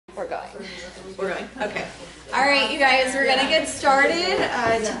going. We're going. Okay. All right, you guys, we're going to get started.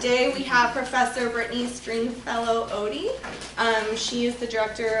 Today we have Professor Brittany Stringfellow Odie. She is the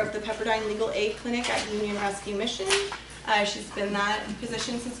director of the Pepperdine Legal Aid Clinic at Union Rescue Mission. She's been in that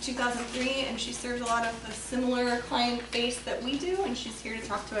position since 2003, and she serves a lot of the similar client base that we do, and she's here to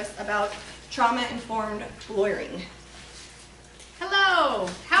talk to us about trauma-informed lawyering. Hello!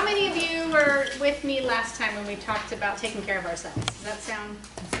 How many of you were with me last time when we talked about taking care of ourselves? Does that sound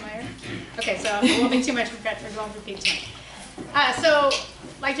familiar? Okay, so it won't be too much, we won't repeat too much. So,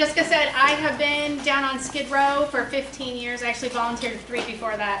 like Jessica said, I have been down on Skid Row for 15 years. I actually volunteered 3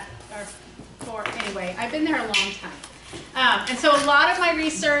 before that, or 4, anyway. I've been there a long time. And so a lot of my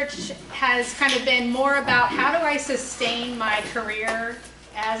research has kind of been more about how do I sustain my career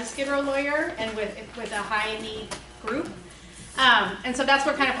as a Skid Row lawyer and with a high-need group. And so that's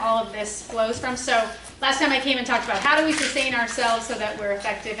where kind of all of this flows from. So last time I came and talked about how do we sustain ourselves so that we're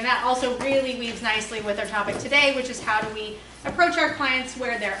effective, and that also really weaves nicely with our topic today, which is how do we approach our clients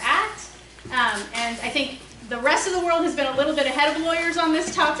where they're at. And I think the rest of the world has been a little bit ahead of lawyers on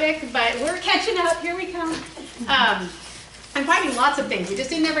this topic, but we're catching up. Here we come. I'm finding lots of things we just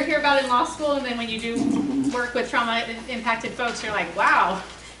didn't ever hear about in law school, and then when you do work with trauma-impacted folks, you're like, wow,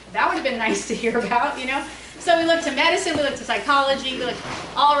 that would have been nice to hear about, you know? So we look to medicine, we look to psychology, we look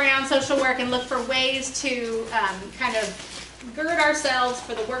all around social work and look for ways to kind of gird ourselves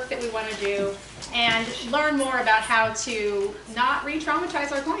for the work that we want to do and learn more about how to not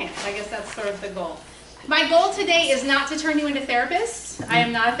re-traumatize our clients. I guess that's sort of the goal. My goal today is not to turn you into therapists. I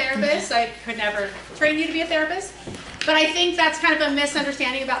am not a therapist. I could never train you to be a therapist. But I think that's kind of a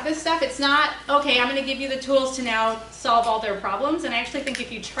misunderstanding about this stuff. It's not, okay, I'm going to give you the tools to now solve all their problems. And I actually think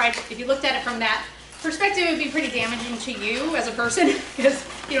if you looked at it from that perspective, it would be pretty damaging to you as a person because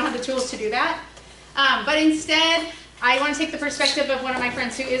you don't have the tools to do that. But instead, I want to take the perspective of one of my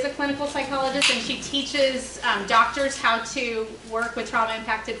friends who is a clinical psychologist, and she teaches doctors how to work with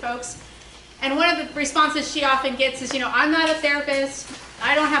trauma-impacted folks. And one of the responses she often gets is, you know, I'm not a therapist,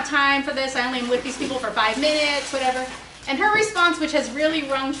 I don't have time for this, I only am with these people for 5 minutes, whatever. And her response, which has really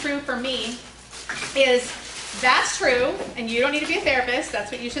rung true for me, is that's true, and you don't need to be a therapist,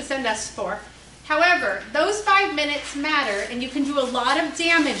 that's what you should send us for. However, those 5 minutes matter, and you can do a lot of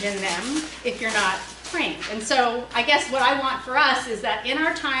damage in them if you're not trained. And so I guess what I want for us is that in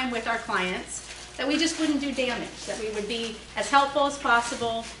our time with our clients, that we just wouldn't do damage, that we would be as helpful as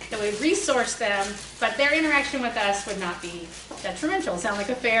possible, that we would resource them, but their interaction with us would not be detrimental. Sound like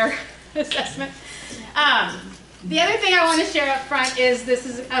a fair assessment? The other thing I want to share up front is this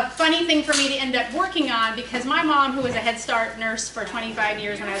is a funny thing for me to end up working on, because my mom, who was a Head Start nurse for 25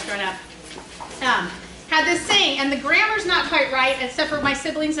 years when I was growing up, had this saying, and the grammar's not quite right, except for my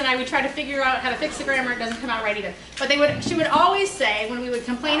siblings and I would try to figure out how to fix the grammar. It doesn't come out right either. But she would always say, when we would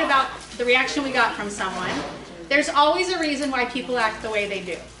complain about the reaction we got from someone, there's always a reason why people act the way they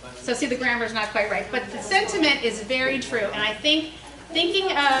do. So see, the grammar's not quite right. But the sentiment is very true, and I think thinking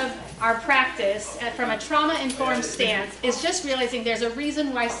of our practice from a trauma-informed stance is just realizing there's a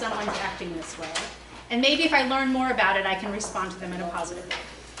reason why someone's acting this way. And maybe if I learn more about it, I can respond to them in a positive way.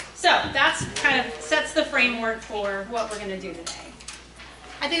 So that's kind of sets the framework for what we're going to do today.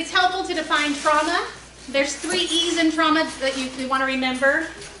 I think it's helpful to define trauma. There's 3 E's in trauma that you want to remember.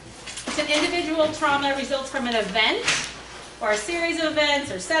 It's an individual trauma results from an event or a series of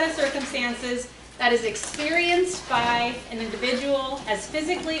events or set of circumstances that is experienced by an individual as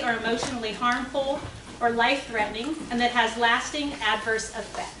physically or emotionally harmful or life-threatening, and that has lasting adverse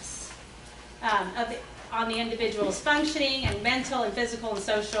effects on the individual's functioning and mental and physical and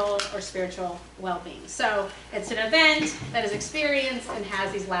social or spiritual well-being. So it's an event that is experienced and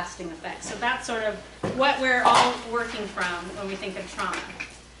has these lasting effects. So that's sort of what we're all working from when we think of trauma.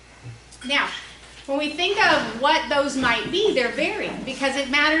 Now, when we think of what those might be, they're varied because it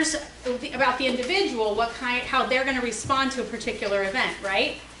matters about the individual, how they're going to respond to a particular event,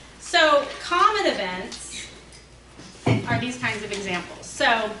 right? So common events are these kinds of examples.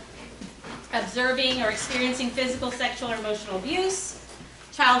 So observing or experiencing physical, sexual, or emotional abuse,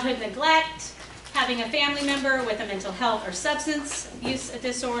 childhood neglect, having a family member with a mental health or substance use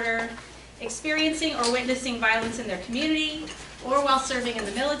disorder, experiencing or witnessing violence in their community, or while serving in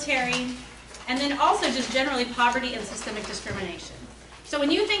the military, and then also just generally poverty and systemic discrimination. So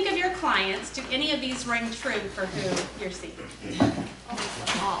when you think of your clients, do any of these ring true for who you're seeing?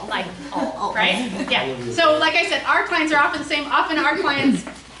 All. Like all, right? Yeah. So like I said, our clients are often the same. Often our clients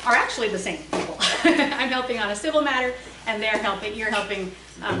are actually the same people. I'm helping on a civil matter, and you're helping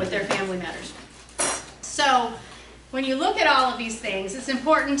with their family matters. So when you look at all of these things, it's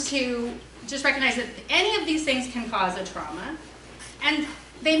important to just recognize that any of these things can cause a trauma. And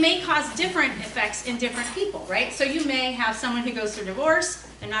they may cause different effects in different people, right? So you may have someone who goes through divorce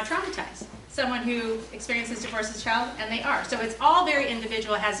and not traumatized. Someone who experiences divorce as a child, and they are. So it's all very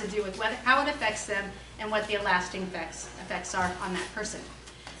individual. It has to do with how it affects them and what the lasting effects are on that person.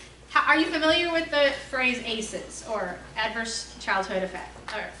 Are you familiar with the phrase ACEs, or adverse childhood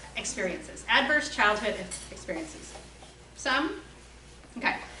experiences? Adverse childhood experiences. Some?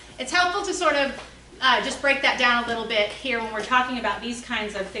 Okay. It's helpful to sort of just break that down a little bit here when we're talking about these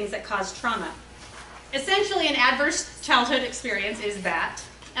kinds of things that cause trauma. Essentially, an adverse childhood experience is that.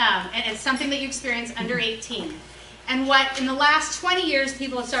 And it's something that you experience under 18. And what in the last 20 years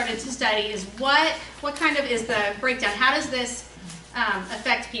people have started to study is what kind of is the breakdown? How does this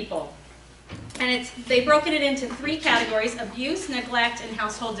affect people? And they've broken it into 3 categories: abuse, neglect, and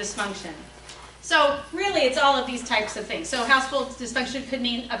household dysfunction. So really it's all of these types of things. So household dysfunction could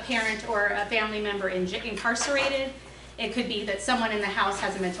mean a parent or a family member incarcerated. It could be that someone in the house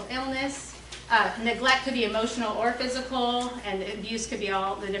has a mental illness. Neglect could be emotional or physical, and abuse could be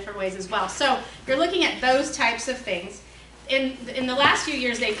all the different ways as well. So you're looking at those types of things. In the last few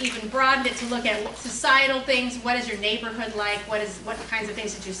years, they've even broadened it to look at societal things. What is your neighborhood like? What kinds of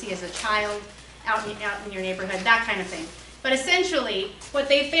things did you see as a child out in your neighborhood? That kind of thing. But essentially, what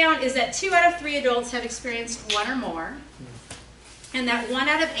they found is that 2 out of 3 adults have experienced 1 or more, and that 1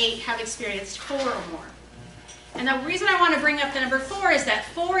 out of 8 have experienced 4 or more. And the reason I want to bring up the number 4 is that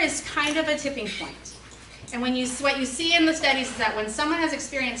 4 is kind of a tipping point. And what you see in the studies is that when someone has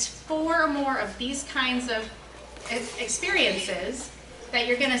experienced 4 or more of these kinds of experiences, that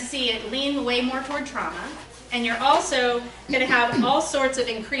you're going to see it lean way more toward trauma, and you're also going to have all sorts of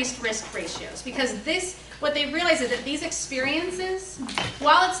increased risk ratios. Because what they realize is that these experiences,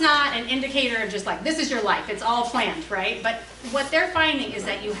 while it's not an indicator of just like, this is your life, it's all planned, right? But what they're finding is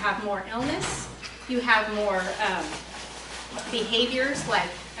that you have more illness, you have more behaviors like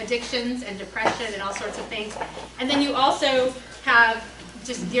addictions and depression and all sorts of things. And then you also have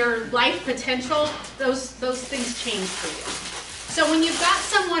just your life potential, those things change for you. So when you've got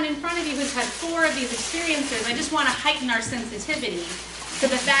someone in front of you who's had 4 of these experiences, I just want to heighten our sensitivity so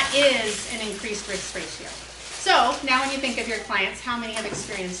that is an increased risk ratio. So now when you think of your clients, how many have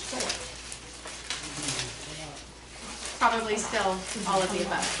experienced 4? Probably still all of the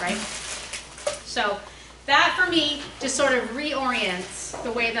above, right? So that, for me, just sort of reorients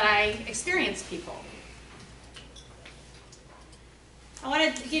the way that I experience people. I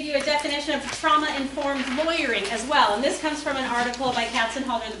want to give you a definition of trauma-informed lawyering as well. And this comes from an article by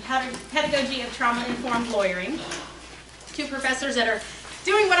Katzenhalter, The Pedagogy of Trauma-Informed Lawyering. 2 professors that are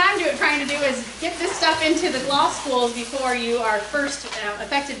doing what I'm trying to do is get this stuff into the law schools before you are first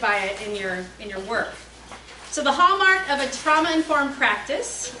affected by it in your work. So the hallmark of a trauma-informed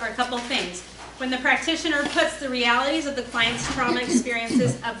practice are a couple of things. When the practitioner puts the realities of the client's trauma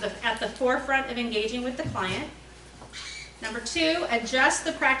experiences at the forefront of engaging with the client. Number 2, adjust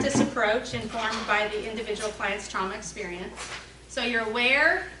the practice approach informed by the individual client's trauma experience. So you're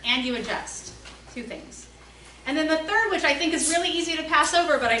aware and you adjust. 2 things. And then the third, which I think is really easy to pass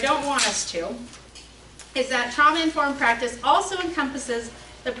over, but I don't want us to, is that trauma-informed practice also encompasses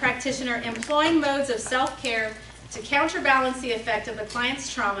the practitioner employing modes of self-care to counterbalance the effect of the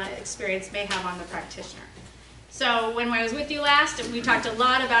client's trauma experience may have on the practitioner. So when I was with you last, we talked a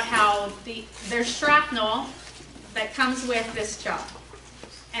lot about how there's shrapnel that comes with this job.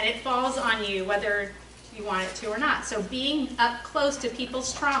 And it falls on you whether you want it to or not. So being up close to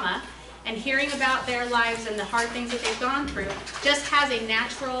people's trauma and hearing about their lives and the hard things that they've gone through just has a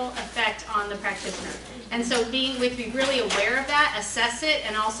natural effect on the practitioner. And so we have to be really aware of that, assess it,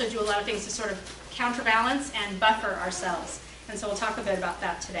 and also do a lot of things to sort of counterbalance and buffer ourselves. And so we'll talk a bit about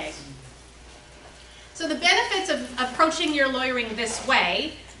that today. So the benefits of approaching your lawyering this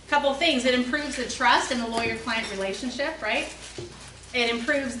way, a couple things. It improves the trust in the lawyer-client relationship, right? It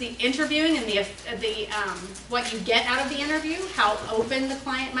improves the interviewing and what you get out of the interview, how open the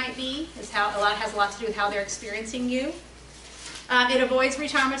client might be, has a lot to do with how they're experiencing you. It avoids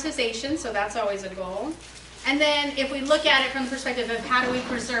re-traumatization, so that's always a goal. And then if we look at it from the perspective of how do we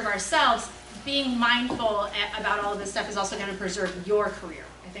preserve ourselves, being mindful about all of this stuff is also going to preserve your career.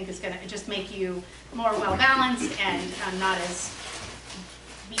 I think it's going to just make you more well-balanced and not as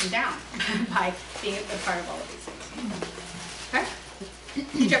beaten down by being a part of all of these things. Okay?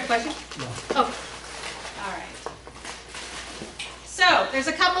 Did you have a question? No. Oh, all right. So there's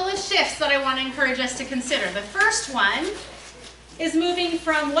a couple of shifts that I want to encourage us to consider. The first one is moving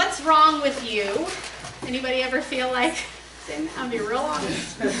from what's wrong with you. Anybody ever feel like, I'll be real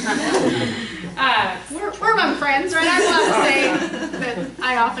honest. We're among friends, right?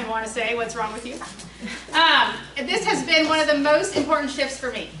 I often want to say what's wrong with you. This has been one of the most important shifts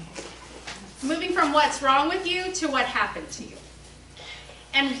for me. Moving from what's wrong with you to what happened to you.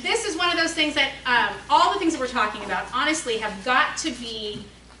 And this is one of those things that all the things that we're talking about, honestly, have got to be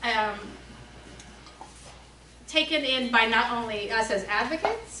taken in by not only us as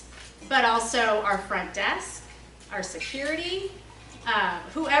advocates, but also our front desk, our security,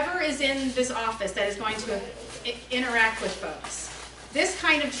 whoever is in this office that is going to interact with folks. This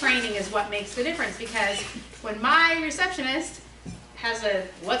kind of training is what makes the difference, because when my receptionist has a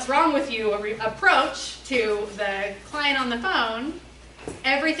what's wrong with you approach to the client on the phone,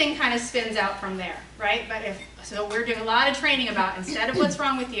 everything kind of spins out from there, right? So we're doing a lot of training about, instead of what's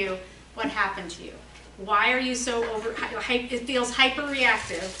wrong with you, what happened to you? Why are you so it feels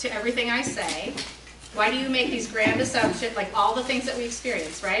hyper-reactive to everything I say? Why do you make these grand assumptions, like all the things that we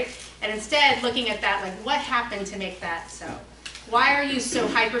experience, right? And instead looking at that, like what happened to make that so? Why are you so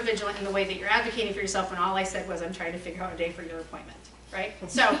hyper-vigilant in the way that you're advocating for yourself when all I said was I'm trying to figure out a day for your appointment, right?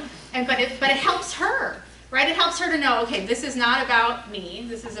 So, but it helps her. Right? It helps her to know, okay, this is not about me.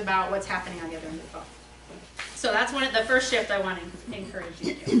 This is about what's happening on the other end of the phone. So that's the first shift I want to encourage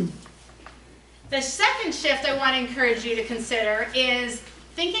you to do. The second shift I want to encourage you to consider is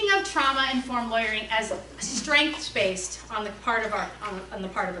thinking of trauma-informed lawyering as strengths-based on the part of on the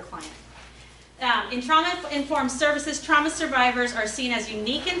part of a client. In trauma-informed services, trauma survivors are seen as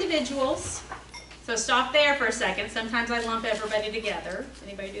unique individuals. So stop there for a second. Sometimes I lump everybody together.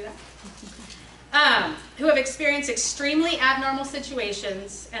 Anybody do that? Who have experienced extremely abnormal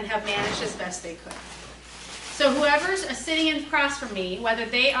situations and have managed as best they could. So whoever's sitting across from me, whether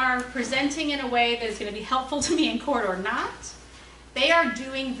they are presenting in a way that is going to be helpful to me in court or not, they are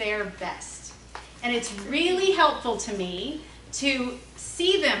doing their best. And it's really helpful to me to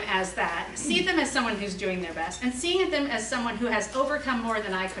see them as that, see them as someone who's doing their best, and seeing them as someone who has overcome more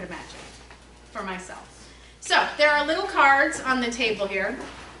than I could imagine for myself. So there are little cards on the table here.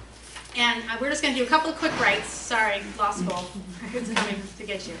 And we're just going to do a couple of quick writes. Sorry, law school. It's coming to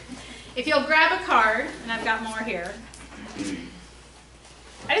get you. If you'll grab a card, and I've got more here.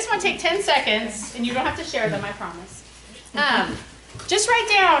 I just want to take 10 seconds, and you don't have to share them, I promise. Just write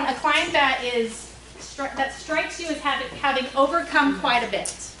down a client that strikes you as having overcome quite a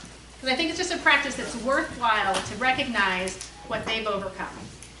bit. Because I think it's just a practice that's worthwhile to recognize what they've overcome.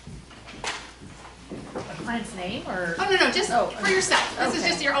 A client's name, or? Oh, no, just for yourself. This is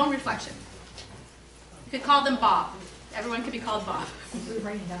just your own reflection. You could call them Bob. Everyone could be called Bob.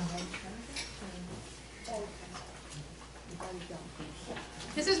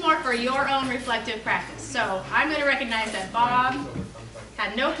 This is more for your own reflective practice. So I'm going to recognize that Bob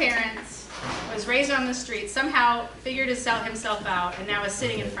had no parents, was raised on the street, somehow figured himself out, and now is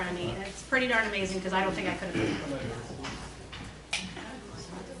sitting in front of me. And it's pretty darn amazing because I don't think I could have done it.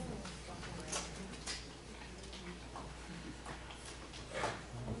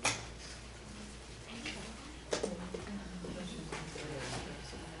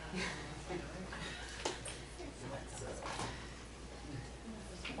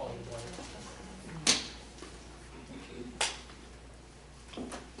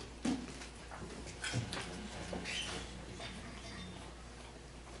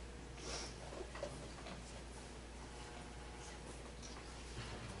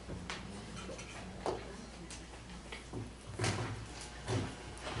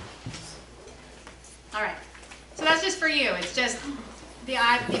 All right, so that's just for you. It's just the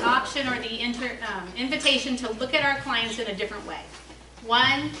option or the invitation to look at our clients in a different way.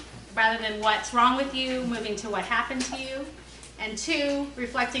 One, rather than what's wrong with you, moving to what happened to you. And two,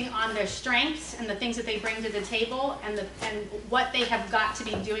 reflecting on their strengths and the things that they bring to the table and what they have got to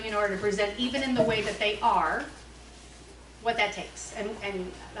be doing in order to present, even in the way that they are, what that takes.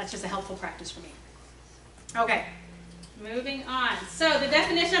 And that's just a helpful practice for me. Okay. Moving on. So the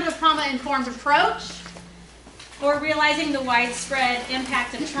definition of a trauma-informed approach, or realizing the widespread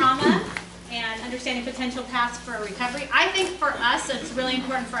impact of trauma and understanding potential paths for recovery. I think for us, it's really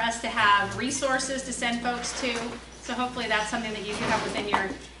important for us to have resources to send folks to. So hopefully that's something that you can have within your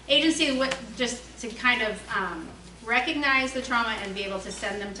agency, just to kind of recognize the trauma and be able to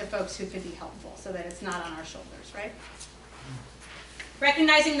send them to folks who could be helpful so that it's not on our shoulders, right?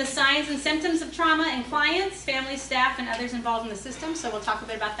 Recognizing the signs and symptoms of trauma in clients, family, staff, and others involved in the system. So we'll talk a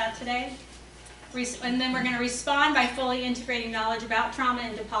bit about that today. And then we're going to respond by fully integrating knowledge about trauma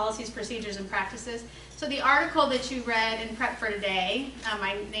into policies, procedures, and practices. So the article that you read in prep for today,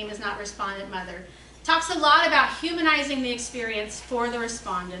 My Name is Not Respondent Mother, talks a lot about humanizing the experience for the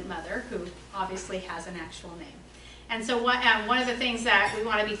respondent mother, who obviously has an actual name. And so one of the things that we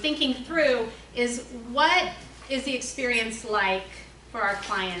want to be thinking through is, what is the experience like for our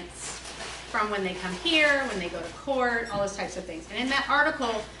clients from when they come here, when they go to court, all those types of things. And in that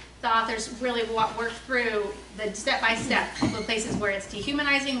article, the authors really work through the step-by-step, the places where it's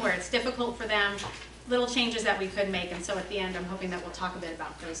dehumanizing, where it's difficult for them, little changes that we could make. And so at the end, I'm hoping that we'll talk a bit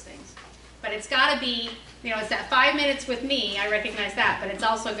about those things. But it's got to be, it's that 5 minutes with me, I recognize that, but it's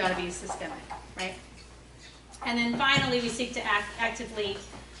also got to be systemic, right? And then finally, we seek to actively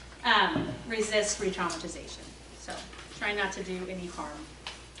resist re-traumatization. So try not to do any harm.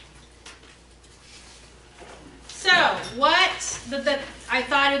 So I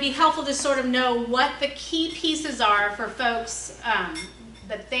thought it would be helpful to sort of know what the key pieces are for folks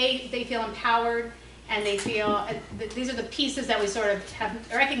that they feel empowered, and they feel these are the pieces that we sort of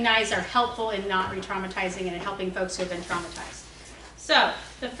have recognized are helpful in not re-traumatizing and in helping folks who have been traumatized. So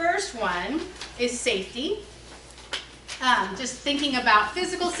the first one is safety. Just thinking about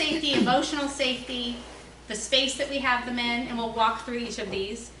physical safety, emotional safety, the space that we have them in, and we'll walk through each of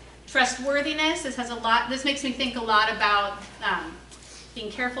these. Trustworthiness, this makes me think a lot about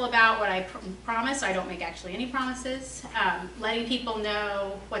being careful about what I promise. I don't make actually any promises. Letting people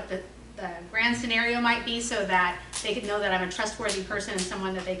know what the grand scenario might be so that they could know that I'm a trustworthy person and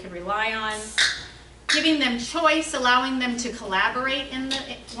someone that they could rely on. Giving them choice, allowing them to collaborate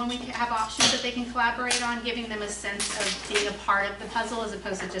when we have options that they can collaborate on, giving them a sense of being a part of the puzzle as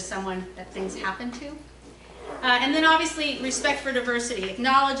opposed to just someone that things happen to. And then obviously respect for diversity,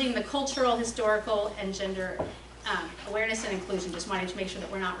 acknowledging the cultural, historical, and gender awareness and inclusion, just wanting to make sure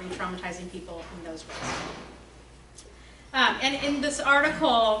that we're not re-traumatizing people in those ways. And in this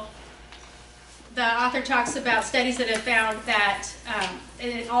article, the author talks about studies that have found that, and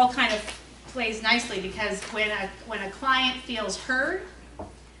it all kind of plays nicely, because when a client feels heard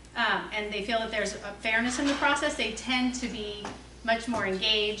and they feel that there's a fairness in the process, they tend to be much more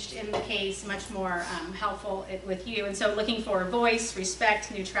engaged in the case, much more helpful with you. And so looking for voice,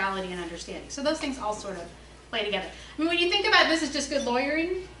 respect, neutrality, and understanding. So those things all sort of play together. I mean, when you think about this, it's just good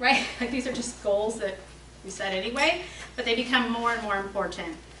lawyering, right? Like these are just goals that we set anyway, but they become more and more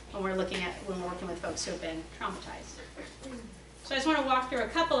important when we're working with folks who have been traumatized. So I just want to walk through a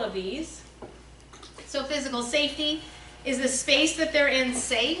couple of these. So physical safety, is the space that they're in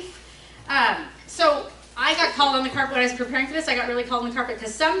safe? So I got called on the carpet when I was preparing for this. I got really called on the carpet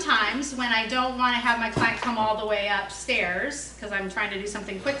because sometimes when I don't want to have my client come all the way upstairs because I'm trying to do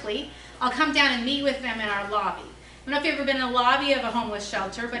something quickly, I'll come down and meet with them in our lobby. I don't know if you've ever been in a lobby of a homeless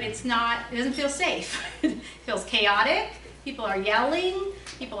shelter, but it doesn't feel safe. It feels chaotic. People are yelling.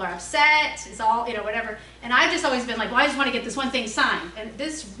 People are upset. It's all, whatever. And I've just always been like, well, I just want to get this one thing signed. And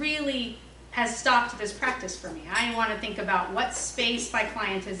this really has stopped this practice for me. I want to think about what space my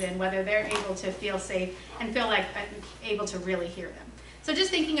client is in, whether they're able to feel safe and feel like I'm able to really hear them. So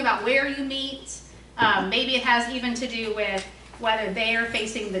just thinking about where you meet, maybe it has even to do with whether they are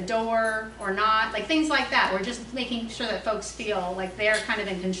facing the door or not, like things like that. We're just making sure that folks feel like they're kind of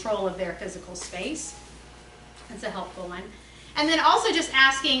in control of their physical space. That's a helpful one. And then also just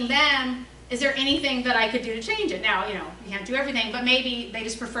asking them, is there anything that I could do to change it? Now, you can't do everything, but maybe they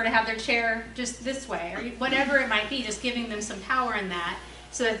just prefer to have their chair just this way, or whatever it might be, just giving them some power in that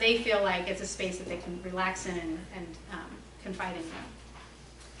so that they feel like it's a space that they can relax in and confide in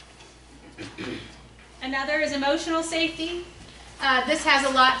them. Another is emotional safety. This has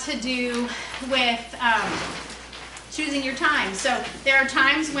a lot to do with choosing your time. So there are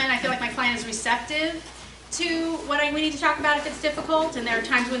times when I feel like my client is receptive to what we need to talk about if it's difficult, and there are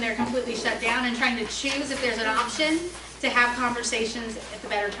times when they're completely shut down, and trying to choose if there's an option to have conversations at the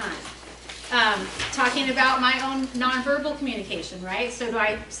better time. Talking about my own nonverbal communication, right? So do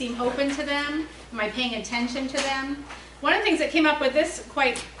I seem open to them? Am I paying attention to them? One of the things that came up with this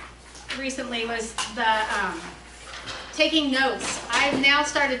quite recently was the taking notes. I've now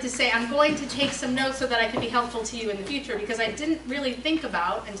started to say I'm going to take some notes so that I can be helpful to you in the future, because I didn't really think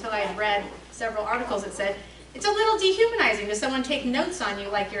about until I had read several articles that said it's a little dehumanizing to someone take notes on you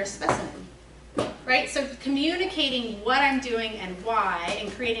like you're a specimen, right? So communicating what I'm doing and why,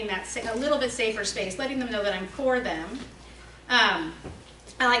 and creating that a little bit safer space, letting them know that I'm for them.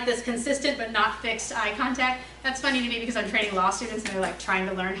 I like this consistent but not fixed eye contact. That's funny to me because I'm training law students and they're like trying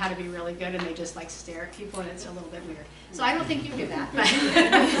to learn how to be really good, and they just like stare at people, and it's a little bit weird. So I don't think you do that,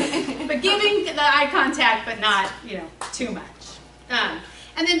 but giving the eye contact, but not too much.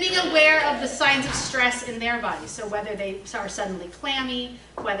 And then being aware of the signs of stress in their body. So whether they are suddenly clammy,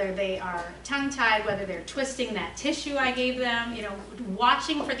 whether they are tongue-tied, whether they're twisting that tissue I gave them,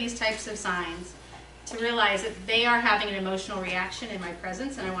 watching for these types of signs to realize that they are having an emotional reaction in my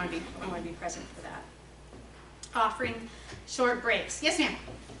presence, and I want to be present for that. Offering short breaks. Yes, ma'am?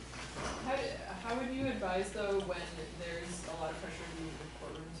 How would you advise, though, when there's a lot of pressure to move the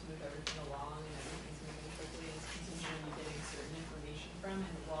courtroom to move everything along,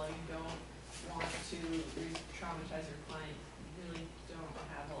 while you don't want to re-traumatize your client, you really don't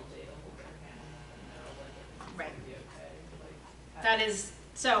have all day to hold their hand and know like everything's Right. gonna be okay. Like, That is,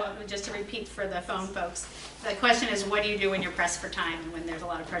 so just to repeat for the phone folks, the question is, what do you do when you're pressed for time and when there's a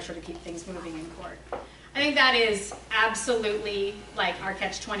lot of pressure to keep things moving in court? I think that is absolutely like our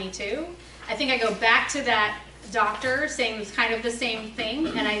catch-22. I think I go back to that doctor saying kind of the same thing,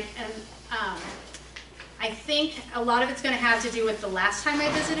 and I think a lot of it's going to have to do with the last time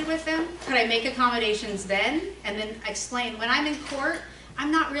I visited with them. Could I make accommodations then? And then explain, when I'm in court,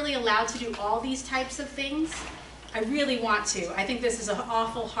 I'm not really allowed to do all these types of things. I really want to. I think this is an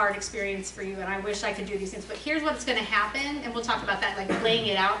awful hard experience for you, and I wish I could do these things. But here's what's going to happen, and we'll talk about that, like laying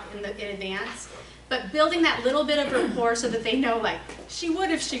it out in advance. But building that little bit of rapport so that they know, like, she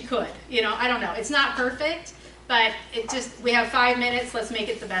would if she could. You know, I don't know. It's not perfect, but it just, we have 5 minutes. Let's make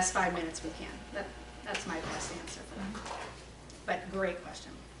it the best 5 minutes we can. That's my best answer for that. But great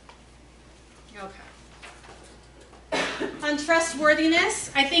question. Okay. On trustworthiness,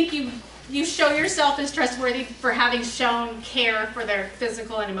 I think you show yourself as trustworthy for having shown care for their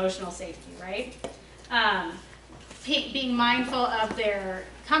physical and emotional safety, right? Being mindful of their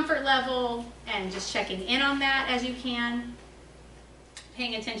comfort level and just checking in on that as you can.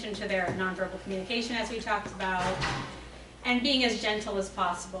 Paying attention to their nonverbal communication as we talked about. And being as gentle as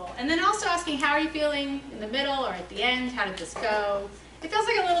possible. And then also asking, how are you feeling in the middle or at the end? How did this go? It feels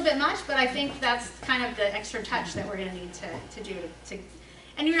like a little bit much, but I think that's kind of the extra touch that we're going to need to do.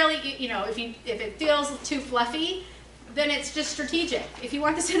 And you really, you know, if it feels too fluffy, then it's just strategic. If you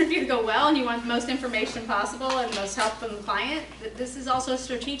want this interview to go well and you want the most information possible and most help from the client, this is also a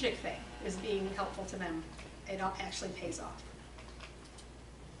strategic thing, is being helpful to them. It actually pays off.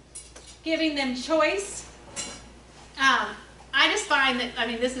 Giving them choice. I just find that, I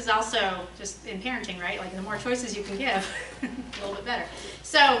mean, this is also just in parenting, right? Like the more choices you can give, a little bit better.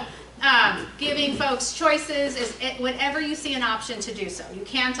 So giving folks choices is whenever you see an option to do so. You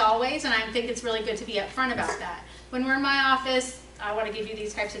can't always, and I think it's really good to be upfront about that. When we're in my office, I want to give you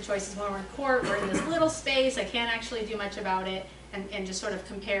these types of choices. When we're in court, we're in this little space, I can't actually do much about it, and just sort of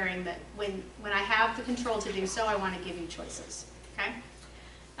comparing that when I have the control to do so, I want to give you choices, okay?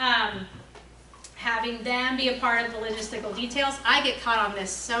 Having them be a part of the logistical details. I get caught on this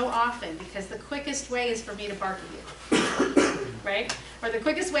so often because the quickest way is for me to bark at you, right? Or the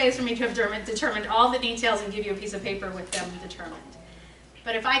quickest way is for me to have determined all the details and give you a piece of paper with them determined.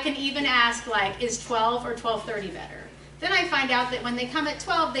 But if I can even ask, like, is 12 or 12:30 better? Then I find out that when they come at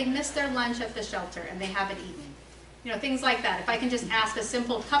 12, they missed their lunch at the shelter and they haven't eaten. You know, things like that. If I can just ask a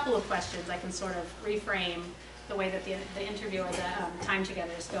simple couple of questions, I can sort of reframe the way that the interview or the time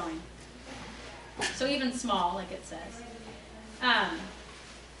together is going. So even small, like it says. I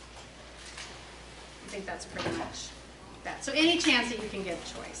think that's pretty much that. So any chance that you can give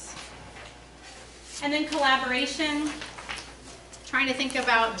choice. And then collaboration. Trying to think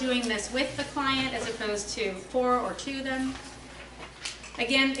about doing this with the client as opposed to for or to them.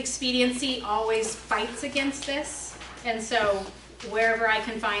 Again, expediency always fights against this. And so wherever I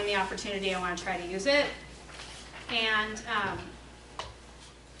can find the opportunity, I want to try to use it. And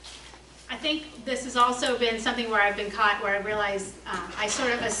I think this has also been something where I've been caught where I realize I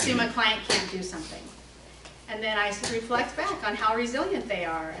sort of assume a client can't do something. And then I reflect back on how resilient they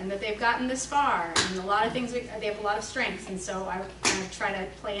are and that they've gotten this far. And a lot of things, they have a lot of strengths. And so I kind of try to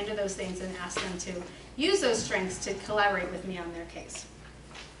play into those things and ask them to use those strengths to collaborate with me on their case.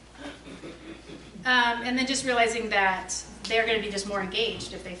 And then just realizing that they're going to be just more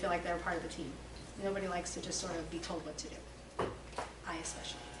engaged if they feel like they're part of the team. Nobody likes to just sort of be told what to do. I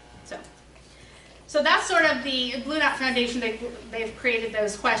especially. So that's sort of the Blue Dot Foundation. They've created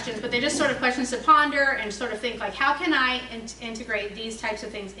those questions, but they're just sort of questions to ponder and sort of think like, how can I integrate these types of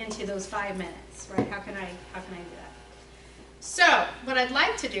things into those 5 minutes, right? How can I do that? So what I'd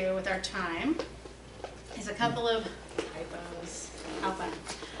like to do with our time is a couple of typos. How fun.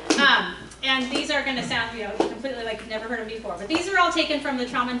 And these are going to sound, you know, completely like you've never heard them before, but these are all taken from the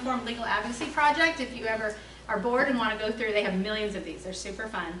Trauma Informed Legal Advocacy Project. If you ever are bored and want to go through, they have millions of these. They're super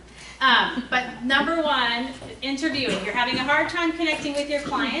fun. But number one, interviewing. You're having a hard time connecting with your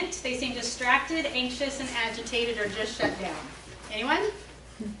client. They seem distracted, anxious, and agitated, or just shut down. Anyone?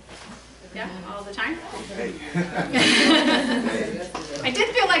 Yeah, all the time? I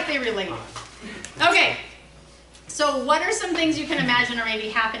did feel like they related. Okay, so what are some things you can imagine are maybe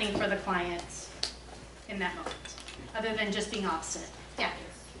happening for the clients in that moment, other than just being obstinate? Yeah.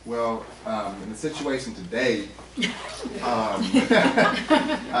 Well, in the situation today,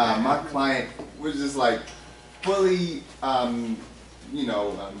 my client was just like fully,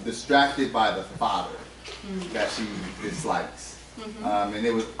 distracted by the father that she dislikes.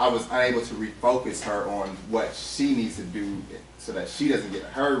 And I was unable to refocus her on what she needs to do so that she doesn't get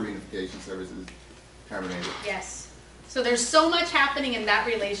her reunification services terminated. Yes. So there's so much happening in that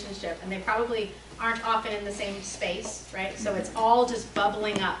relationship, and they probably aren't often in the same space, right? So it's all just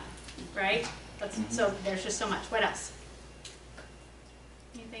bubbling up, right? So there's just so much. What else?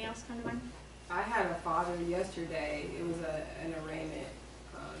 Anything else come to mind? I had a father yesterday. It was an arraignment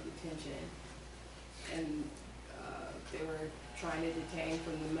detention, and they were trying to detain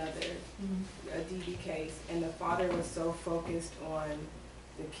from the mother, a DV case, and the father was so focused on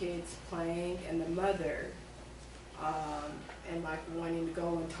the kids playing and the mother, and like wanting to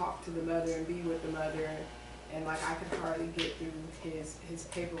go and talk to the mother and be with the mother, and like I could hardly get through his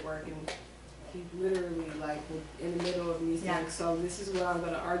paperwork, and he literally like was in the middle of me saying, so this is what I'm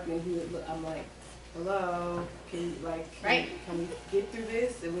going to argue, and I'm like, hello, can we get through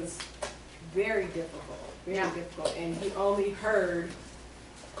this? It was very difficult, difficult, and he only heard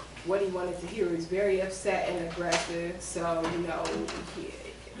what he wanted to hear. He was very upset and aggressive, so you know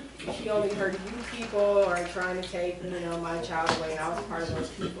he only heard you people are trying to take my child away, and I was part of those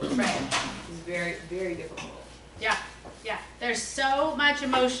people. Right. It was very, very difficult. Yeah, yeah. There's so much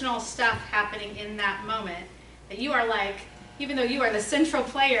emotional stuff happening in that moment that you are like, even though you are the central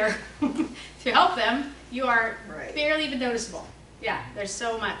player to help them, you are barely even noticeable. Yeah, there's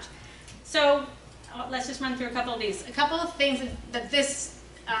so much. So let's just run through a couple of these. A couple of things that this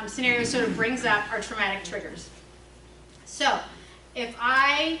scenario sort of brings up are traumatic triggers. So if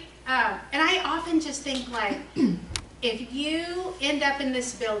and I often just think like, if you end up in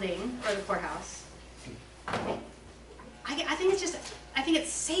this building or the courthouse, I think it's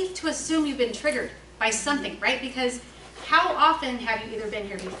safe to assume you've been triggered by something, right? Because how often have you either been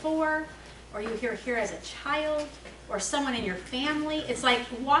here before, or you were here as a child, or someone in your family? It's like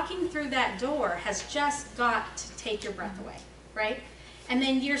walking through that door has just got to take your breath away, right? And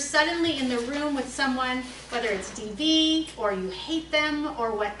then you're suddenly in the room with someone, whether it's DV, or you hate them,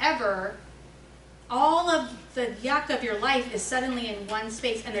 or whatever, all of the yuck of your life is suddenly in one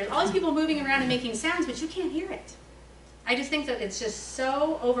space, and there's all these people moving around and making sounds, but you can't hear it. I just think that it's just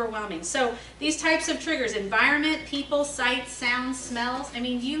so overwhelming. So these types of triggers, environment, people, sights, sounds, smells, I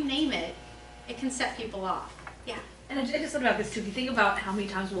mean, you name it, it can set people off. Yeah. And I just thought about this too. If you think about how many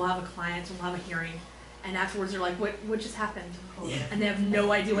times we'll have a client, we'll have a hearing, and afterwards they're like, what just happened? And they have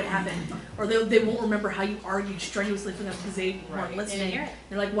no idea what happened. Or they won't remember how you argued strenuously for them because they weren't listening.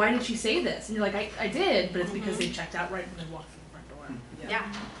 They're like, why did she say this? And you're like, I did, but it's because they checked out right when they walked through the front door.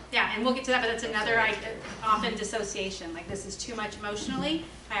 Yeah. Yeah, and we'll get to that, but that's another often dissociation. Like, this is too much emotionally,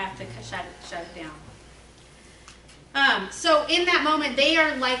 I have to shut it down. So in that moment, they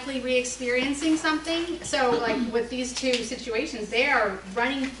are likely re-experiencing something. So like with these two situations, they are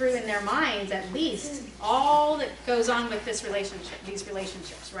running through in their minds at least all that goes on with these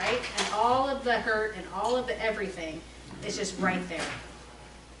relationships, right? And all of the hurt and all of the everything is just right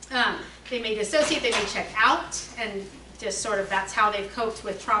there. They may dissociate, they may check out, and just sort of that's how they've coped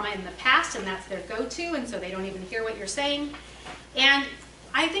with trauma in the past, and that's their go-to, and so they don't even hear what you're saying. And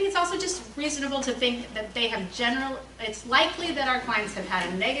I think it's also just reasonable to think that they have it's likely that our clients have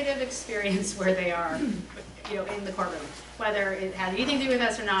had a negative experience where they are, in the courtroom. Whether it had anything to do with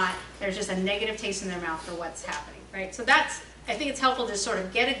us or not, there's just a negative taste in their mouth for what's happening, right? So I think it's helpful to sort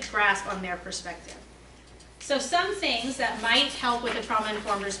of get a grasp on their perspective. So some things that might help with a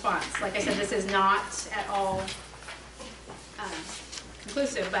trauma-informed response. Like I said, this is not at all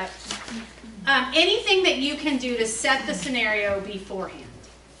conclusive, but anything that you can do to set the scenario beforehand.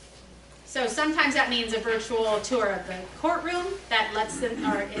 So sometimes that means a virtual tour of the courtroom that lets them,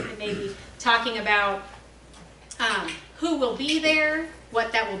 or it may be talking about who will be there,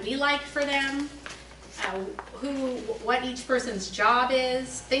 what that will be like for them, what each person's job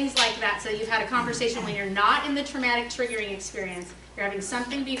is, things like that. So you've had a conversation when you're not in the traumatic triggering experience, you're having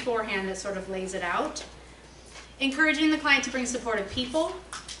something beforehand that sort of lays it out. Encouraging the client to bring supportive people.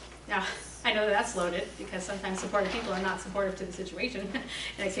 Now, I know that's loaded because sometimes supportive people are not supportive to the situation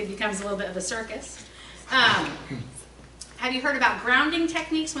and it becomes a little bit of a circus. Have you heard about grounding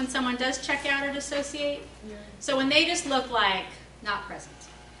techniques when someone does check out or dissociate? Yeah. So when they just look like not present.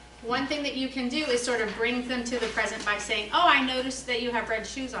 One thing that you can do is sort of bring them to the present by saying, oh, I noticed that you have red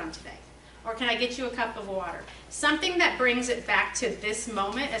shoes on today. Or can I get you a cup of water? Something that brings it back to this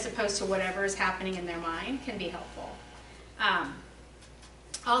moment as opposed to whatever is happening in their mind can be helpful.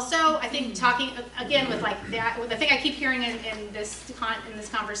 Also, I think talking, again, with like the thing I keep hearing in this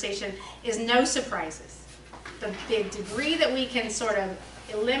conversation is no surprises. The degree that we can sort of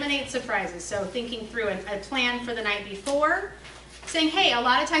eliminate surprises. So thinking through a plan for the night before, saying, hey, a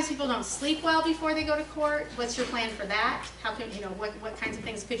lot of times people don't sleep well before they go to court. What's your plan for that? How can, you know, what kinds of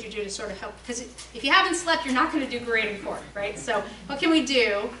things could you do to sort of help? Because if you haven't slept, you're not going to do great in court, right? So what can we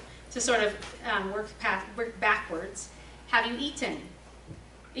do to sort of work backwards? Have you eaten?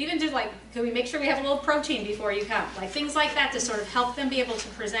 Even just like, can we make sure we have a little protein before you come? Like things like that to sort of help them be able to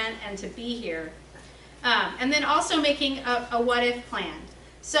present and to be here. And then also making a what-if plan.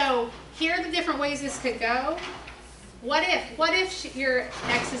 So here are the different ways this could go. What if your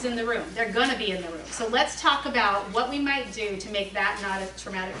ex is in the room? They're gonna be in the room. So let's talk about what we might do to make that not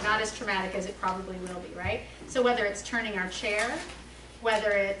as traumatic as it probably will be, right? So whether it's turning our chair, whether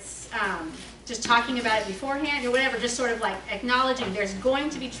it's just talking about it beforehand or whatever, just sort of like acknowledging there are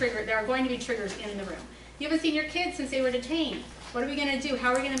going to be triggers in the room. You haven't seen your kids since they were detained. What are we gonna do?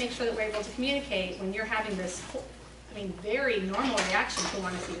 How are we gonna make sure that we're able to communicate when you're having this, very normal reaction to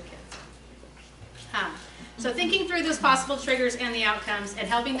want to see your kids? So thinking through those possible triggers and the outcomes and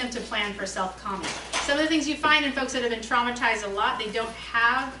helping them to plan for self-calming. Some of the things you find in folks that have been traumatized a lot,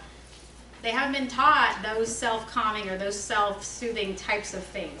 they haven't been taught those self-calming or those self-soothing types of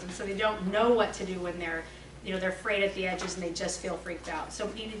things. And so they don't know what to do when they're afraid at the edges and they just feel freaked out. So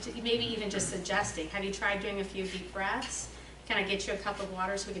maybe even just suggesting, have you tried doing a few deep breaths? Can I get you a cup of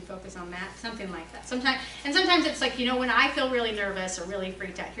water so we can focus on that? Something like that. Sometimes it's like, when I feel really nervous or really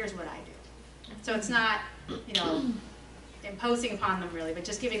freaked out, here's what I do. So it's not, imposing upon them really, but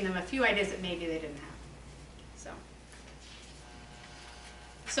just giving them a few ideas that maybe they didn't have.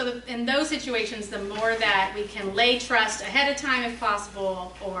 So in those situations, the more that we can lay trust ahead of time if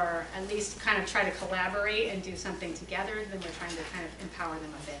possible, or at least kind of try to collaborate and do something together, then we're trying to kind of empower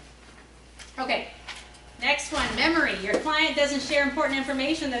them a bit. Okay, next one, memory. Your client doesn't share important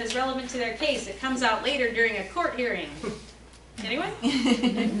information that is relevant to their case. It comes out later during a court hearing. Anyone?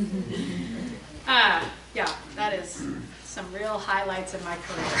 Yeah, that is some real highlights of my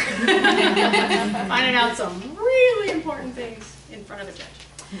career. Finding out some really important things in front of a judge.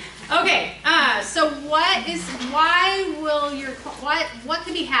 Okay, so what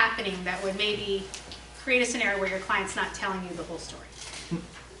could be happening that would maybe create a scenario where your client's not telling you the whole story?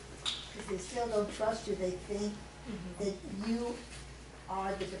 Because they still don't trust you. They think that you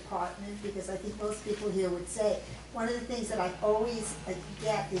are the department, because I think most people here would say, one of the things that I always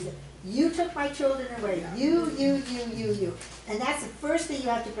get is that you took my children away, you. And that's the first thing you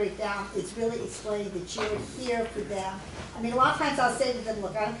have to break down. It's really explaining that you're here for them. A lot of times I'll say to them,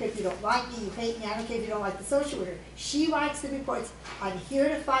 look, I don't care if you don't like me, you hate me, I don't care if you don't like the social worker. She writes the reports. I'm here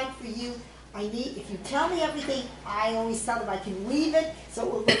to fight for you. If you tell me everything, I always tell them I can leave it so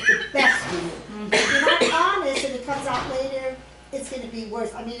it will look the best for you. If you're not honest and it comes out later, it's going to be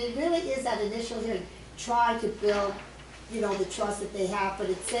worse. It really is that initial hearing. Try to build, the trust that they have, but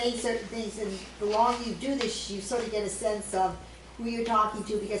it's saying certain things, and the longer you do this, you sort of get a sense of who you're talking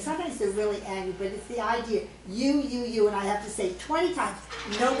to, because sometimes they're really angry, but it's the idea, you, and I have to say 20 times,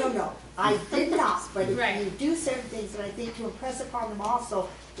 no, I did not, but if you do certain things, and I think to impress upon them also,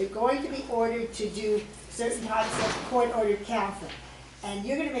 they're going to be ordered to do certain types of court-ordered counseling. And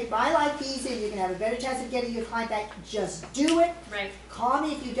you're going to make my life easier, you're going to have a better chance of getting your client back. Just do it. Right. Call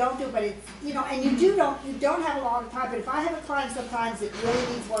me if you don't do it, but it's, and you don't have a lot of time, but if I have a client sometimes that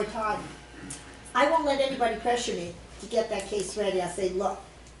really needs more time, I won't let anybody pressure me to get that case ready. I say, look,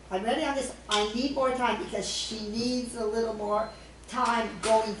 I'm ready on this, I need more time because she needs a little more time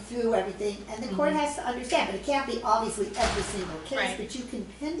going through everything, and the court has to understand, but it can't be obviously every single case, but you can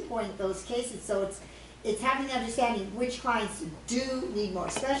pinpoint those cases, so it's having the understanding which clients do need more,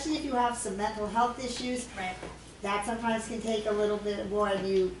 especially if you have some mental health issues. Right. That sometimes can take a little bit more,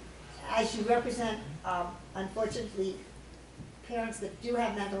 and as you represent, unfortunately, parents that do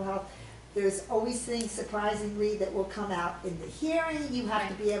have mental health, there's always things, surprisingly, that will come out in the hearing. You have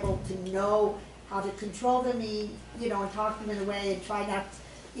to be able to know how to control them, and talk to them in a way, and try not,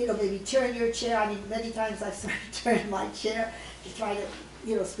 maybe turn your chair. Many times I've sort of turned my chair to try to,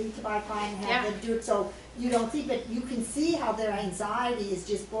 speak to my client and have them do it so you don't think, but you can see how their anxiety is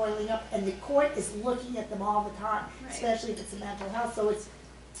just boiling up, and the court is looking at them all the time, especially if it's a mental health. So it's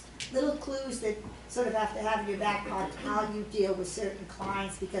little clues that sort of have to have in your back pocket how you deal with certain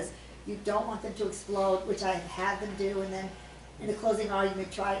clients, because you don't want them to explode, which I have had them do, and then in a closing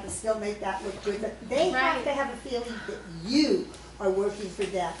argument try to still make that look good. But they have to have a feeling that you are working for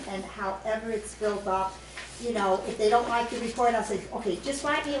them, and however it's built up, if they don't like the report, I'll say, okay, just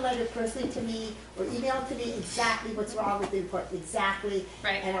write me a letter personally to me, or email to me exactly what's wrong with the report, exactly,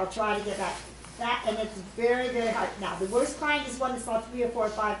 and I'll try to get back. That, and it's very, very hard. Now, the worst client is one that's got 3 or 4 or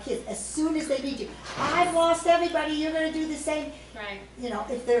 5 kids. As soon as they meet you, I've lost everybody, you're gonna do the same. Right. You know,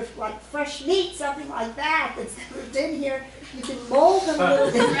 if they're like fresh meat, something like that, that's never been here, you can mold them a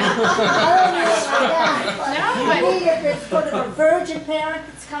little bit. I don't know like that, but No, I mean, if it's sort of a virgin parent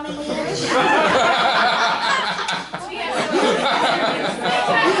that's coming in.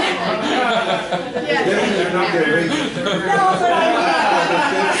 They're not gonna raise it. No, but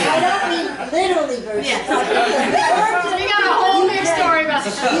I don't mean literally virgin. Yes. We got a whole big story about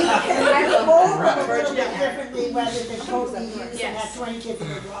You that. can mold them a little bit differently, whether they're totally used and Yes. have 20 kids and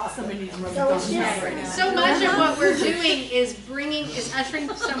they've lost them. Somebody needs to rub So it's the just, right now. So much of what we're doing is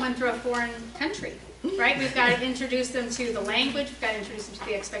ushering someone through a foreign country, right? We've got to introduce them to the language, we've got to introduce them to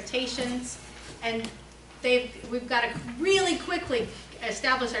the expectations, and we've got to really quickly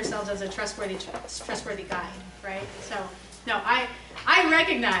establish ourselves as a trustworthy guide, right? So, no, I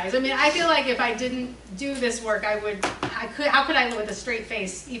recognize. I mean, I feel like if I didn't do this work, how could I, with a straight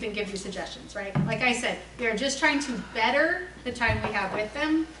face, even give you suggestions, right? Like I said, we are just trying to better the time we have with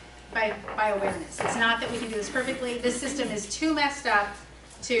them by awareness. It's not that we can do this perfectly. This system is too messed up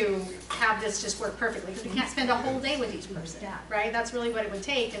to have this just work perfectly, because we can't spend a whole day with each person, right? That's really what it would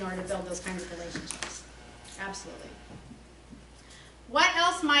take in order to build those kinds of relationships. Absolutely. What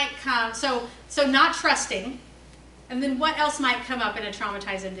else might come? So not trusting, and then what else might come up in a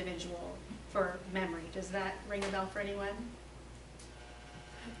traumatized individual for memory? Does that ring a bell for anyone?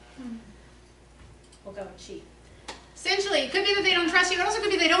 We'll go with cheat. Essentially, it could be that they don't trust you, but also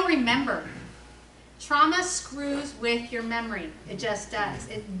could be they don't remember. Trauma screws with your memory. It just does.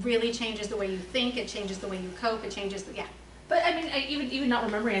 It really changes the way you think. It changes the way you cope. It changes the, yeah. But I mean, even not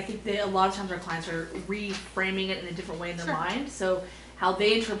remembering, I think that a lot of times our clients are reframing it in a different way in their Sure. mind. So how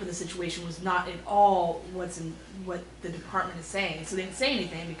they interpret the situation was not at all what the department is saying. So they didn't say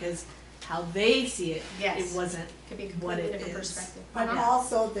anything because how they see it, Yes. it wasn't Could be a what completely it different is. perspective. but Uh-huh.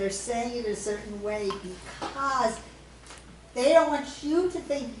 also they're saying it a certain way because they don't want you to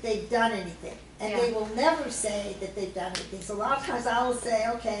think they've done anything. And they Yeah. will never say that they've done anything. So a lot of times I will say,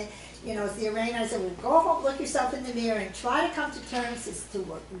 okay, you know, it's the arraignment, I said, well, go home, look yourself in the mirror and try to come to terms as to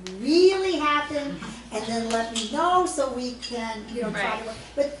what really happened, and then let me know so we can, you know, try Right. to,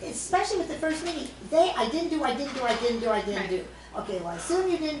 but especially with the first meeting, I didn't do. Right. Okay, well, I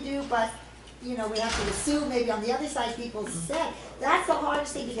assume you didn't do, but, you know, we have to assume maybe on the other side people said. That's the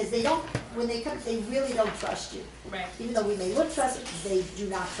hardest thing because they don't, when they come, they really don't trust you. Right. Even though we may look trusted, they do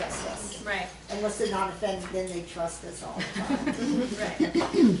not trust us. Right. Unless they're not offended, then they trust us all the time.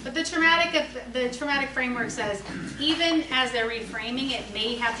 Right. But the traumatic framework says even as they're reframing, it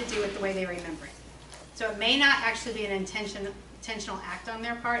may have to do with the way they remember it. So it may not actually be an intentional act on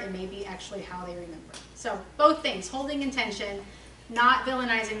their part. It may be actually how they remember. So both things: holding intention, not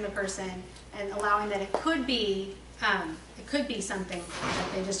villainizing the person, and allowing that it could be something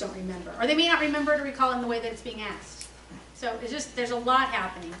that they just don't remember, or they may not remember to recall in the way that it's being asked. So it's just, there's a lot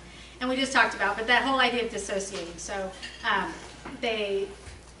happening, and we just talked about, but that whole idea of dissociating. So they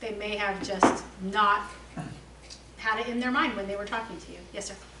may have just not had it in their mind when they were talking to you. Yes,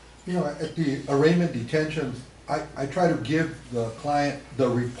 sir. You know, at the arraignment detentions, I try to give the client the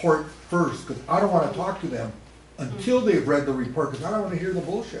report first, because I don't want to talk to them until they've read the report, because I don't want to hear the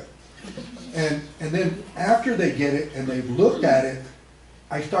bullshit. And then after they get it and they've looked at it,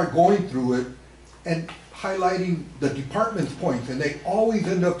 I start going through it and highlighting the department's points, and they always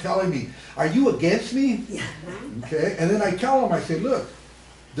end up telling me, are you against me? Okay, and then I tell them, I say, look,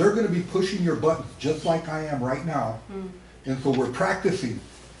 they're gonna be pushing your buttons just like I am right now. And so we're practicing,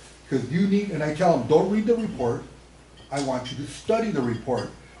 because you need, and I tell them, don't read the report, I want you to study the report,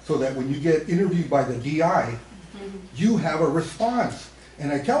 so that when you get interviewed by the DI, you have a response.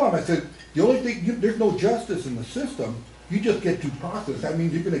 And I tell them, I said, the only thing, there's no justice in the system, you just get due process. That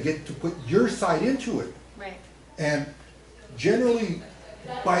means you're gonna get to put your side into it. Right. And generally,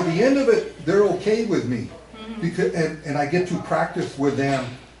 by the end of it, they're okay with me. Because, and I get to practice with them,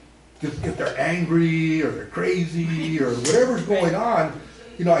 just if they're angry, or they're crazy, or whatever's going on,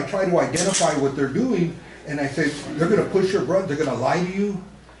 you know, I try to identify what they're doing, and I say, they're gonna push your buttons, they're gonna lie to you,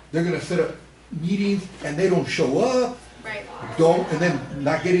 they're gonna set up meetings, and they don't show up, Right. and then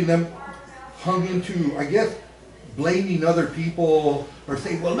not getting them hung into, I guess, blaming other people, or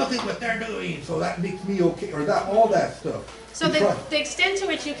saying, well, look at what they're doing, so that makes me okay, or that, all that stuff. So the extent to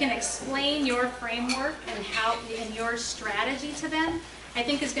which you can explain your framework and your strategy to them, I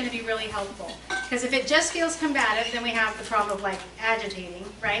think is going to be really helpful. Because if it just feels combative, then we have the problem of like agitating,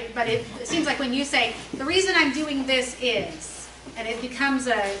 right? But it seems like when you say, the reason I'm doing this is, and it becomes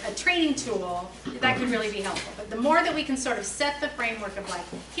a training tool, that could really be helpful. But the more that we can sort of set the framework of like,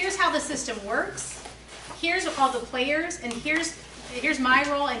 here's how the system works, here's all the players, and here's my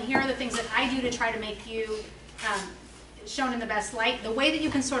role, and here are the things that I do to try to make you shown in the best light. The way that you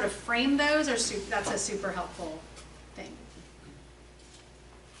can sort of frame those, that's a super helpful thing.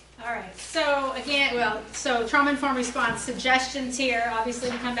 All right, so again, so trauma-informed response, suggestions here, obviously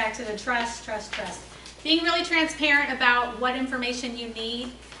we come back to the trust. Being really transparent about what information you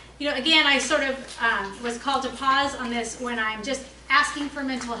need. You know, again, I sort of was called to pause on this when I'm just asking for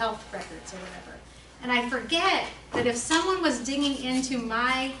mental health records or whatever. And I forget that if someone was digging into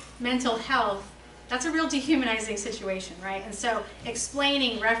my mental health, that's a real dehumanizing situation, right? And so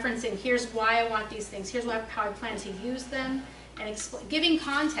explaining, referencing, here's why I want these things, here's how I plan to use them, and giving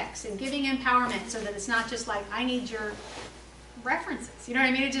context and giving empowerment so that it's not just like, I need your references. You know what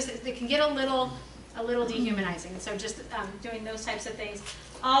I mean? It can get a little dehumanizing. And so just doing those types of things.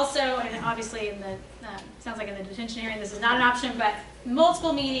 Also, and obviously in the, sounds like in the detention hearing, this is not an option, but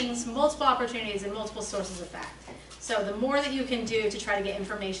multiple meetings, multiple opportunities, and multiple sources of fact. So the more that you can do to try to get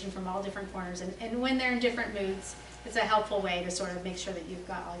information from all different corners, and when they're in different moods, it's a helpful way to sort of make sure that you've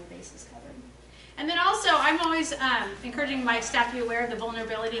got all your bases covered. And then also, I'm always encouraging my staff to be aware of the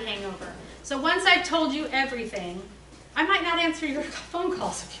vulnerability hangover. So once I've told you everything, I might not answer your phone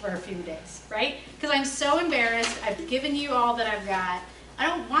calls for a few days, right? Because I'm so embarrassed, I've given you all that I've got, I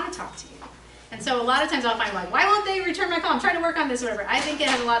don't want to talk to you. And so a lot of times I'll find like, why won't they return my call? I'm trying to work on this or whatever. I think it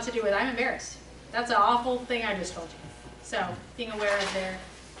has a lot to do with I'm embarrassed. That's an awful thing I just told you. So being aware of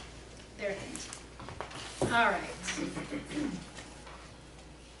their things. All right.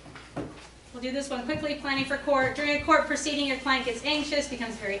 We'll do this one quickly. Planning for court. During a court proceeding, your client gets anxious,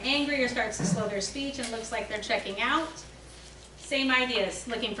 becomes very angry, or starts to slow their speech and looks like they're checking out. Same ideas.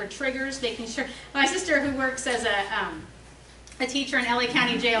 Looking for triggers, making sure. My sister, who works as a teacher in LA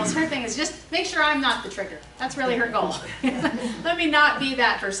County jails, her thing is just make sure I'm not the trigger. That's really her goal. Let me not be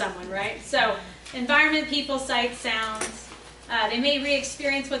that for someone, right? So environment, people, sights, sounds. They may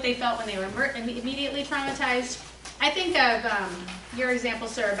re-experience what they felt when they were immediately traumatized. I think of your example,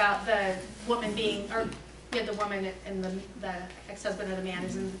 sir, about the woman being, or the woman and the ex-husband or the man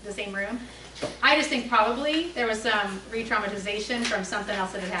is in the same room. I just think probably there was some re-traumatization from something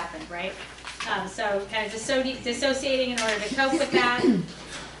else that had happened, right? So kind of dissociating in order to cope with that. And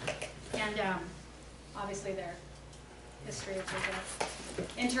obviously their history of their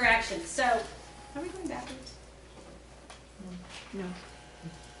interactions. So, are we going backwards? No.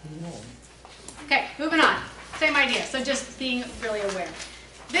 Okay, moving on. Same idea. So just being really aware.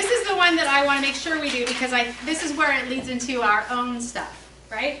 This is the one that I want to make sure we do because this is where it leads into our own stuff,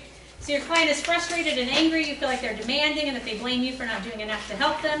 right? So your client is frustrated and angry, you feel like they're demanding and that they blame you for not doing enough to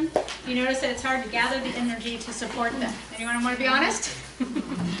help them. You notice that it's hard to gather the energy to support them. Anyone want to be honest?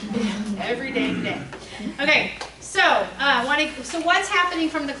 Every day today. Okay, so so what's happening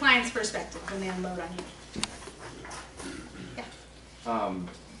from the client's perspective when they unload on you? Yeah.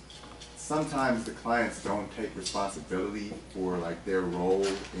 Sometimes the clients don't take responsibility for like their role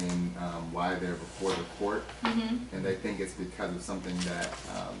in why they're before the court, and they think it's because of something that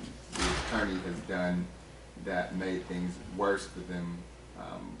the attorney has done that made things worse for them,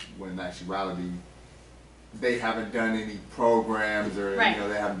 when in actuality they haven't done any programs or right.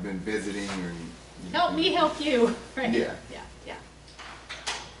 They haven't been visiting or help me help you, right? Yeah. Yeah.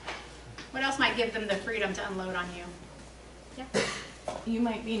 What else might give them the freedom to unload on you? Yeah. You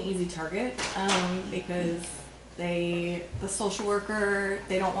might be an easy target because the social worker,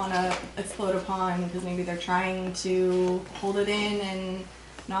 they don't want to explode upon because maybe they're trying to hold it in and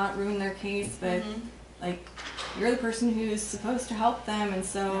not ruin their case, but like you're the person who's supposed to help them, and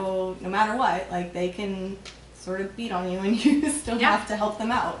so no matter what, like they can sort of beat on you and you still have to help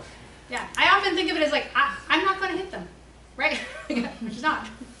them out. Yeah, I often think of it as like I'm not going to hit them, right? Which is not.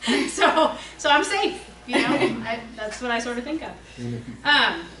 So I'm safe. That's what I sort of think of.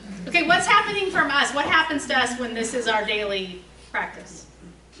 Okay, what's happening from us? What happens to us when this is our daily practice?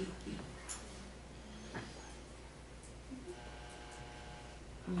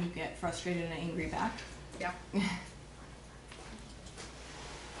 You get frustrated and angry back. Yeah.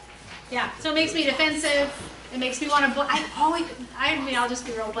 Yeah, so it makes me defensive. It makes me want to, I'll just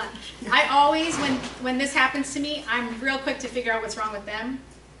be real blunt. I always, when this happens to me, I'm real quick to figure out what's wrong with them.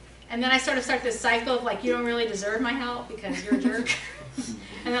 And then I sort of start this cycle of like, you don't really deserve my help because you're a jerk.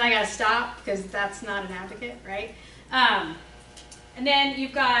 And then I got to stop because that's not an advocate, right? And then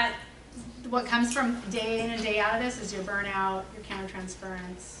you've got what comes from day in and day out of this is your burnout, your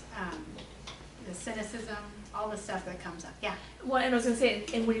countertransference, the cynicism, all the stuff that comes up. Yeah. Well, and I was going to say,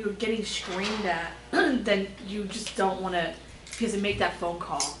 and when you're getting screamed at, then you just don't want to because they make that phone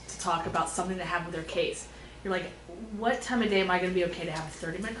call to talk about something that happened with their case. You're like, what time of day am I going to be okay to have a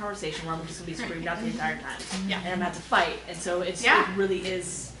 30-minute conversation where I'm just going to be screamed out the entire time? Yeah. And I'm going to have to fight. And so it really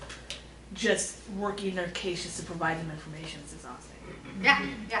is just working their case just to provide them information. It's exhausting. Yeah,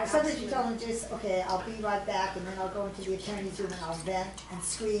 yeah. Sometimes you tell them just, okay, I'll be right back, and then I'll go into the attorney's room and I'll vent and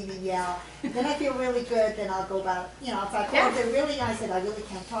scream and yell. Then I feel really good, then I'll go about, you know, if I call, if they're really nice and I really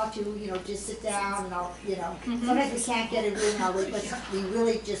can't talk to you, you know, just sit down and I'll, you know, sometimes we can't get a room, I'll wait, we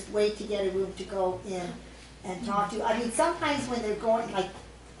really just wait to get a room to go in and talk to you. I mean, sometimes when they're going, like,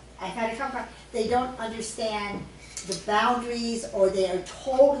 I've had a couple, they don't understand the boundaries, or they are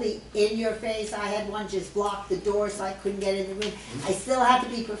totally in your face. I had one just block the door so I couldn't get in the room. I still had to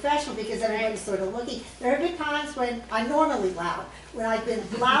be professional because everybody's sort of looking. There have been times when I'm normally loud, when I've been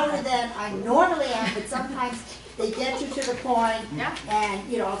louder than I normally am, but sometimes they get you to the point,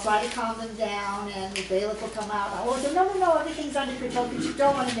 and, you know, I'll try to calm them down, and the bailiff will come out, and I'll say, no, everything's under control, because you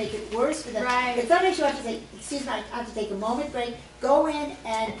don't want to make it worse for them. Right. But sometimes you have to say, excuse me, I have to take a moment break, go in,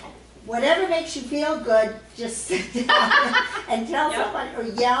 and whatever makes you feel good, just sit down and tell somebody, or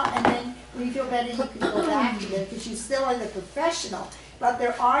yell, and then when you feel better, you can go back to it, because you still are the professional. But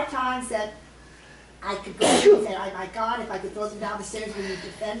there are times that I could go and say, oh my God, if I could throw them down the stairs, will you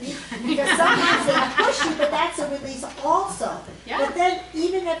defend me? Because sometimes they push you, but that's a release also. But then,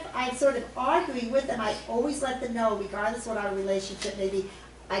 even if I'm sort of arguing with them, I always let them know, regardless what our relationship may be,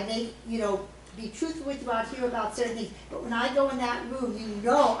 I may, you know, be truthful with you out here about certain things, but when I go in that room, you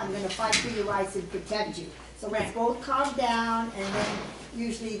know I'm going to fight for your rights and protect you. So let's both calm down, and then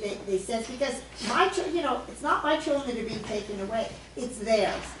usually they sense, because my children, you know, it's not my children that are being taken away, it's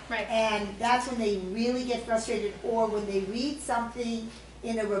theirs. Right. And that's when they really get frustrated, or when they read something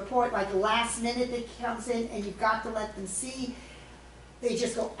in a report, like a last minute that comes in, and you've got to let them see, they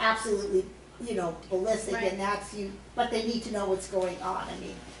just go absolutely, you know, ballistic, and that's you, but they need to know what's going on, I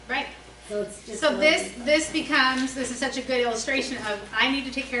mean. Right. So it's just so this is such a good illustration of, I need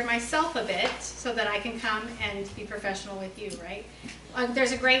to take care of myself a bit so that I can come and be professional with you, right?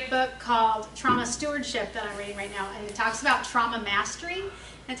 There's a great book called Trauma Stewardship that I'm reading right now, and it talks about trauma mastery,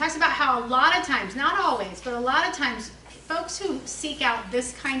 and it talks about how a lot of times, not always, but a lot of times, folks who seek out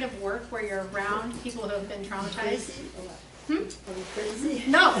this kind of work where you're around people who have been traumatized. Are we crazy?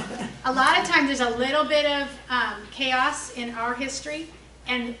 No. A lot of times there's a little bit of chaos in our history,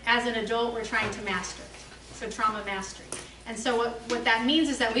 and as an adult, we're trying to master it. So trauma mastery. And so what that means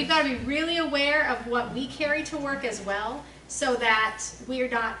is that we've got to be really aware of what we carry to work as well, so that we're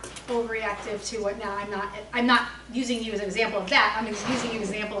not overreactive to what, now I'm not using you as an example of that, I'm just using you as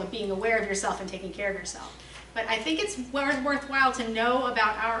an example of being aware of yourself and taking care of yourself. But I think it's worthwhile to know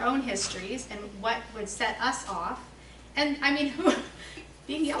about our own histories and what would set us off. And I mean,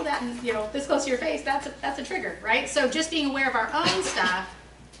 being yelled at and, you know, this close to your face, that's a trigger, right? So just being aware of our own stuff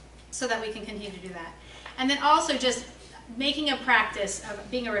so that we can continue to do that. And then also just making a practice of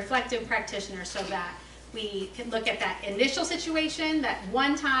being a reflective practitioner, so that we can look at that initial situation, that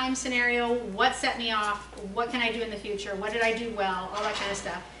one-time scenario, what set me off, what can I do in the future, what did I do well, all that kind of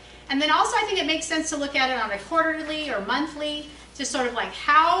stuff. And then also I think it makes sense to look at it on a quarterly or monthly, just sort of like,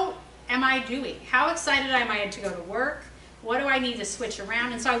 how am I doing? How excited am I to go to work? What do I need to switch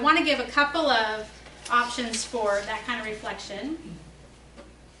around? And so I want to give a couple of options for that kind of reflection.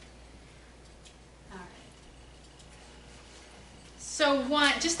 All right. So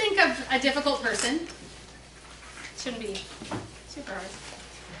one, just think of a difficult person. Shouldn't be super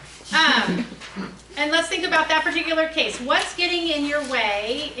hard. And let's think about that particular case. What's getting in your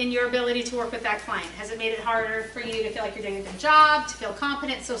way in your ability to work with that client? Has it made it harder for you to feel like you're doing a good job, to feel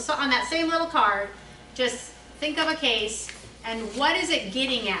competent? So on that same little card, just think of a case, and what is it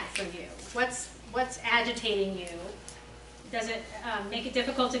getting at for you? What's agitating you? Does it make it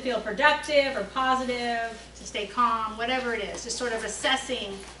difficult to feel productive or positive, to stay calm, whatever it is? Just sort of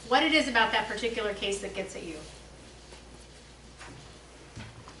assessing what it is about that particular case that gets at you.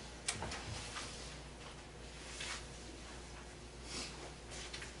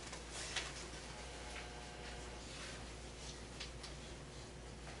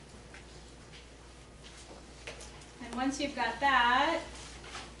 Once you've got that,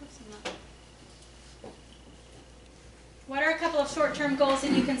 what are a couple of short-term goals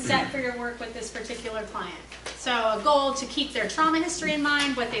that you can set for your work with this particular client? So a goal to keep their trauma history in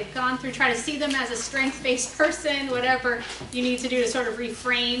mind, what they've gone through, try to see them as a strength-based person, whatever you need to do to sort of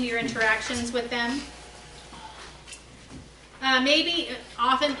reframe your interactions with them.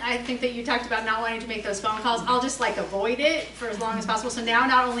 Often, I think that you talked about not wanting to make those phone calls. I'll just like avoid it for as long as possible. So now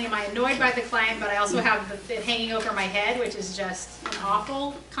not only am I annoyed by the client, but I also have it hanging over my head, which is just an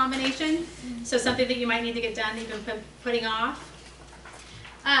awful combination. So something that you might need to get done, even putting off.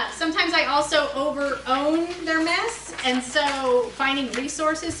 Sometimes I also over-own their mess, and so finding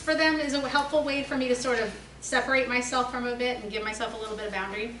resources for them is a helpful way for me to sort of separate myself from a bit and give myself a little bit of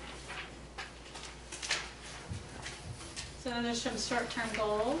boundary. So then there's some short-term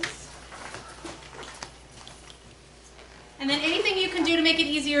goals. And then anything you can do to make it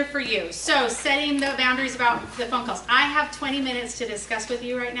easier for you. So setting the boundaries about the phone calls. I have 20 minutes to discuss with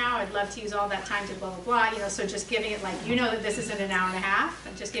you right now. I'd love to use all that time to blah, blah, blah. You know, so just giving it like, you know that this isn't an hour and a half.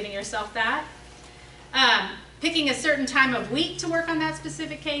 And just giving yourself that. Picking a certain time of week to work on that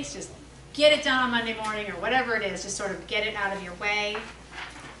specific case. Just get it done on Monday morning or whatever it is. Just sort of get it out of your way.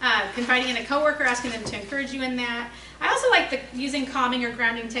 Confiding in a coworker, asking them to encourage you in that. I also like using calming or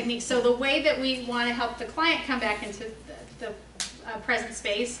grounding techniques. So the way that we want to help the client come back into the present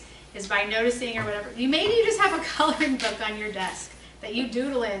space is by noticing or whatever. Maybe you just have a coloring book on your desk that you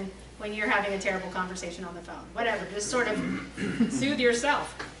doodle in when you're having a terrible conversation on the phone. Whatever, just sort of soothe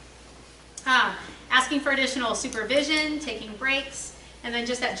yourself. Asking for additional supervision, taking breaks, and then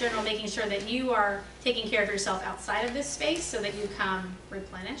just that general making sure that you are taking care of yourself outside of this space so that you come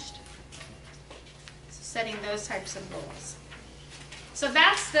replenished. So setting those types of goals. So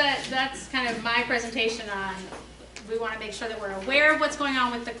that's kind of my presentation on, we want to make sure that we're aware of what's going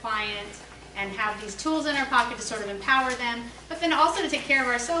on with the client and have these tools in our pocket to sort of empower them, but then also to take care of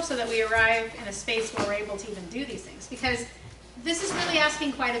ourselves so that we arrive in a space where we're able to even do these things. Because this is really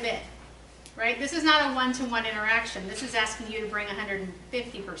asking quite a bit. Right? This is not a one-to-one interaction. This is asking you to bring 150%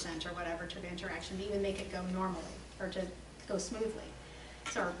 or whatever to the interaction to even make it go normally or to go smoothly,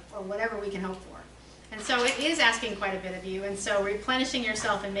 so, or whatever we can hope for. And so it is asking quite a bit of you, and so replenishing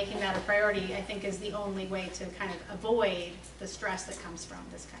yourself and making that a priority, I think, is the only way to kind of avoid the stress that comes from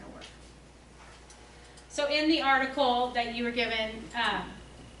this kind of work. So in the article that you were given,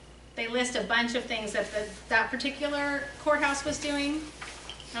 they list a bunch of things that that particular courthouse was doing.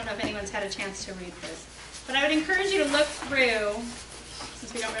 I don't know if anyone's had a chance to read this, but I would encourage you to look through,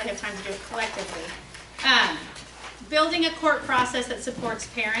 since we don't really have time to do it collectively, building a court process that supports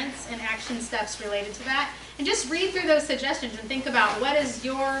parents and action steps related to that, and just read through those suggestions and think about what is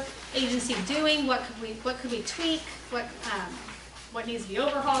your agency doing, what could we tweak, what needs to be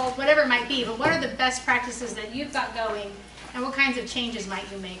overhauled, whatever it might be, but what are the best practices that you've got going, and what kinds of changes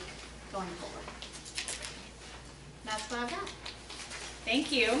might you make going forward. That's what I've got.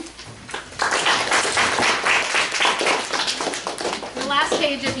 Thank you. The last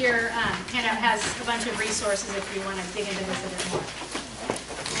page of your handout has a bunch of resources if you want to dig into this a bit more.